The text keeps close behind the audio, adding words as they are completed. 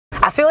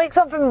feel like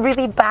something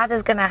really bad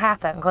is going to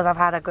happen because I've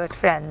had a good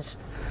Fringe.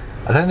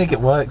 I don't think it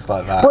works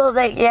like that. Well,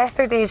 like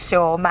yesterday's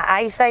show, my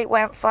eyesight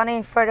went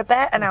funny for a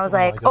bit and I was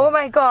like, oh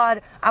my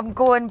god, I'm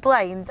going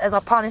blind as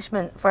a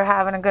punishment for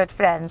having a good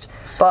Fringe.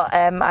 But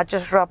I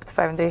just rubbed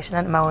foundation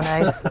into my own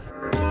eyes.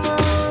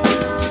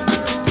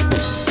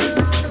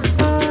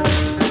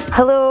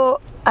 Hello,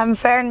 I'm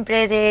Fern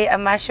Brady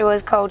and my show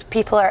is called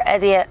People Are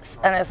Idiots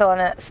and it's on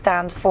at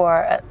Stand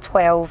 4 at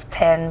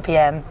 12:10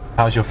 p.m.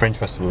 How's your Fringe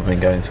Festival been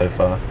going so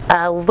far?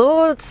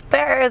 Loads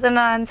better than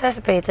I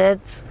anticipated.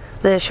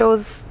 The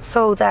show's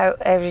sold out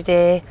every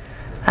day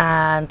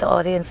and the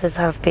audiences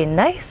have been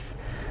nice,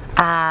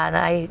 and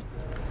I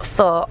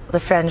thought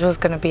the Fringe was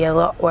going to be a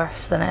lot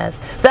worse than it is.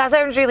 That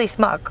sounds really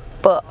smug,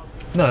 but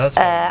no, that's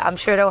fine. I'm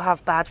sure they'll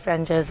have bad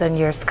Fringes in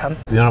years to come.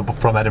 You're not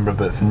from Edinburgh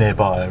but from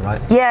nearby,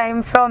 right? Yeah,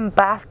 I'm from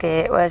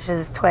Bathgate, which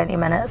is 20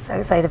 minutes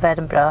outside of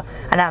Edinburgh,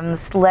 and I'm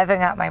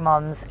living at my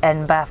mum's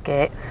in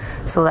Bathgate,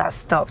 so that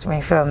stopped me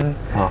from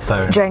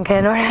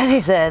drinking or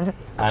anything.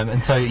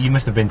 And so you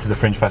must have been to the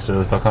Fringe Festival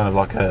as kind of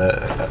like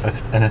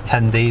an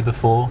attendee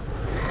before?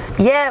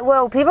 Yeah,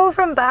 well, people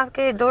from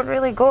Bathgate don't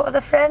really go to the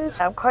Fringe.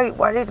 I'm quite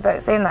worried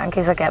about saying that in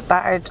case I get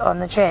battered on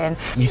the train.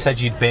 You said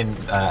you'd been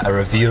a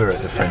reviewer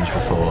at the Fringe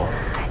before.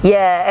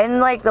 Yeah, in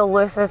like the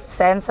loosest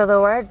sense of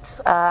the words.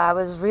 I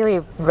was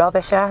really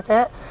rubbish at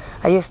it.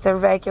 I used to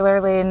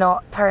regularly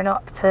not turn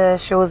up to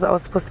shows that I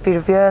was supposed to be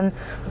reviewing,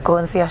 go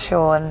and see a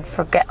show and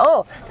forget.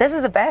 Oh, this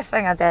is the best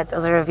thing I did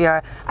as a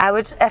reviewer. I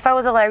would, if I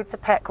was allowed to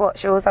pick what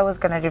shows I was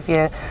going to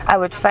review, I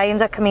would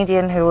find a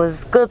comedian who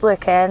was good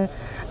looking,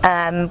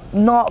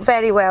 not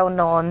very well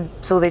known,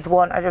 so they'd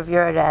want a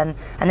reviewer in,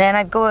 and then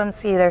I'd go and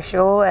see their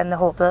show in the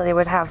hope that they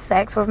would have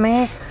sex with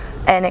me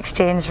in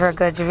exchange for a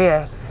good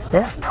review.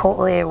 This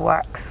totally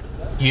works.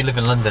 You live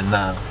in London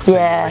now.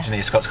 Yeah.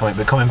 Originally a Scots comic,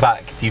 but coming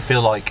back, do you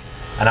feel like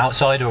an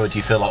outsider, or do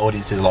you feel like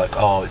audiences are like,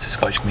 oh, it's a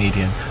Scottish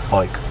comedian,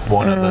 like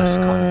one of us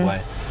kind of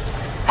way?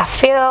 I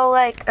feel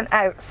like an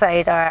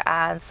outsider,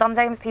 and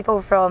sometimes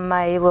people from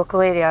my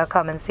local area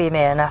come and see me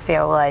and I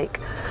feel like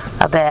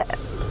a bit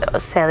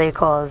silly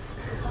because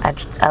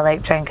I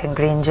like drinking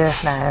green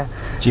juice now.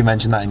 Do you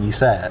mention that in your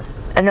set?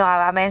 No,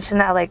 I mentioned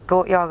that I like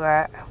goat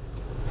yoghurt.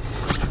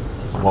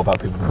 What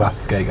about people from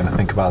Bathgate going to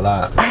think about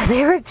that?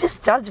 They would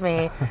just judge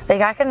me.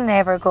 Like, I can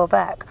never go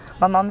back.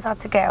 My mum's had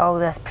to get all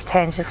this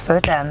pretentious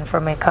food in for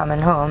me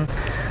coming home.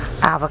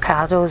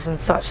 Avocados and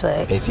such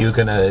like. If you were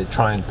going to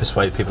try and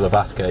persuade people of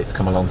Bathgate to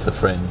come along to the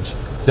Fringe,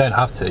 you don't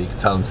have to, you can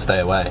tell them to stay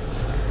away.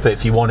 But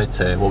if you wanted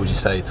to, what would you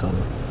say to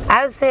them?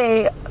 I would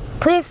say,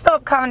 please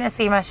stop coming to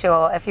see my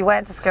show if you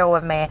went to school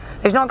with me.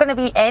 There's not going to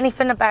be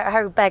anything about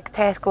how big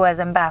Tesco is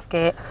in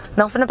Bathgate,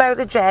 nothing about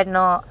the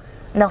Dreadnought,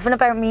 nothing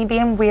about me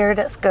being weird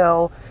at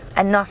school,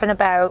 and nothing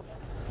about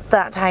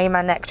that time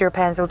I nicked your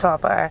pencil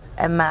topper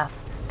in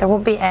maths. There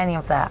won't be any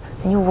of that,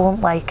 and you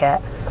won't like it.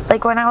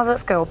 Like when I was at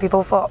school,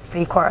 people thought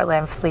 3/4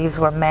 length sleeves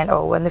were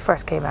mental when they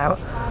first came out,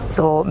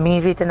 so me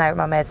reading out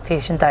my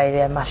meditation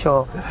diary in my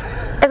show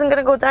isn't going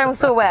to go down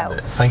so well.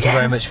 Thank you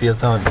very much for your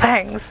time.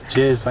 Thanks.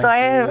 Cheers.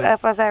 Sorry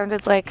if I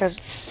sounded like a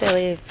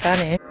silly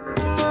fanny.